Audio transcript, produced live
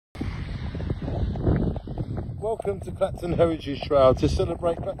Welcome to Clacton Heritage Trail to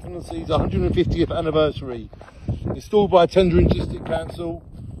celebrate Clacton on Sea's 150th anniversary. Installed by Tendring District Council,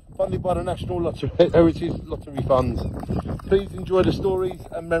 funded by the National Heritage Lottery Fund. Please enjoy the stories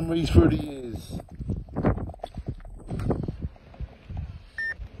and memories through the years.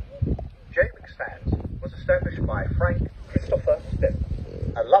 Jaywick stand was established by Frank Christopher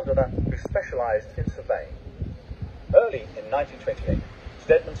Stedman, a Londoner who specialised in surveying. Early in 1928,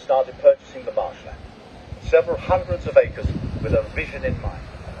 Stedman started purchasing the marshland, several hundreds of acres with a vision in mind.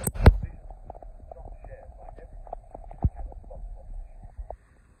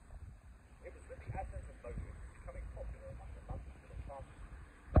 It was with the advent of motoring becoming popular among the London middle classes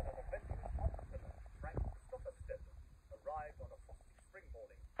that an adventurous entrepreneur, Frank Christopher Stedman, arrived on a frosty spring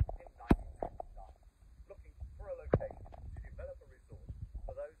morning in 1929, looking for a location to develop a resort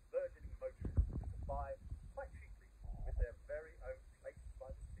for those burgeoning motorists to buy quite cheaply with their very own place by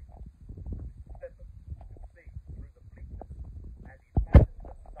the sea. Stedman could see through the bleakness and imagined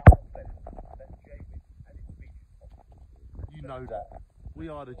the star pleasure that Jaywick and its beaches offered. You know that. We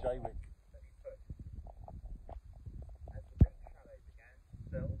are the Jaywick. That he purchased. As the big chalet began to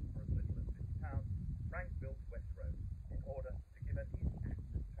sell for as little as £50, Frank built West Road in order to give an easy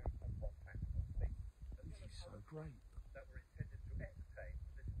access to and from Clacton Sea, as well as So great. that were intended to entertain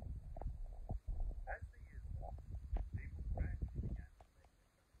visitors. As the years passed, people gradually began to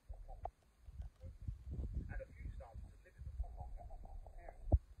make their Clacton homes and working, and a few started to live in them for longer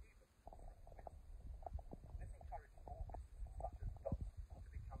periods, even for frequent visits. This encouraged more businesses such as Dots to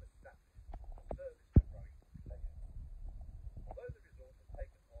become established to service the growing population. Although the resort had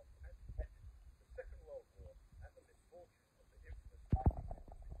taken off as intended, the Second World War and the misfortune of the infamous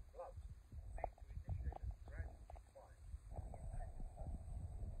 1926 floods seemed to initiate a gradual decline in the intended service.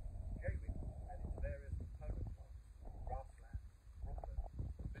 Jaywick and its various component parts, grassland, brookland,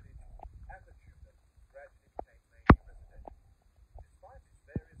 the village, and the Tudor, gradually became mainly residential. Despite its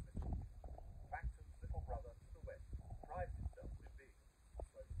various misfortunes, Clacton's little brother to the west prides itself in being a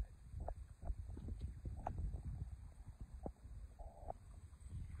close-knit place.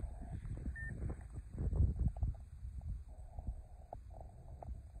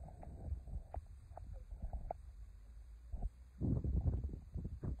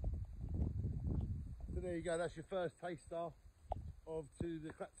 So there you go, that's your first taster of to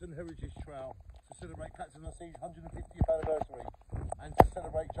the Clacton Heritage Trail to celebrate Clacton on Sea's 150th anniversary and to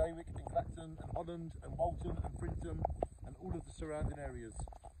celebrate Jaywick and Clacton and Holland and Walton and Frinton and all of the surrounding areas.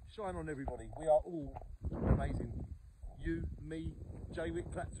 Shine on everybody, we are all amazing. You, me,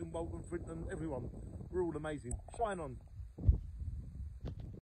 Jaywick, Clacton, Walton, Frinton, everyone, we're all amazing. Shine on.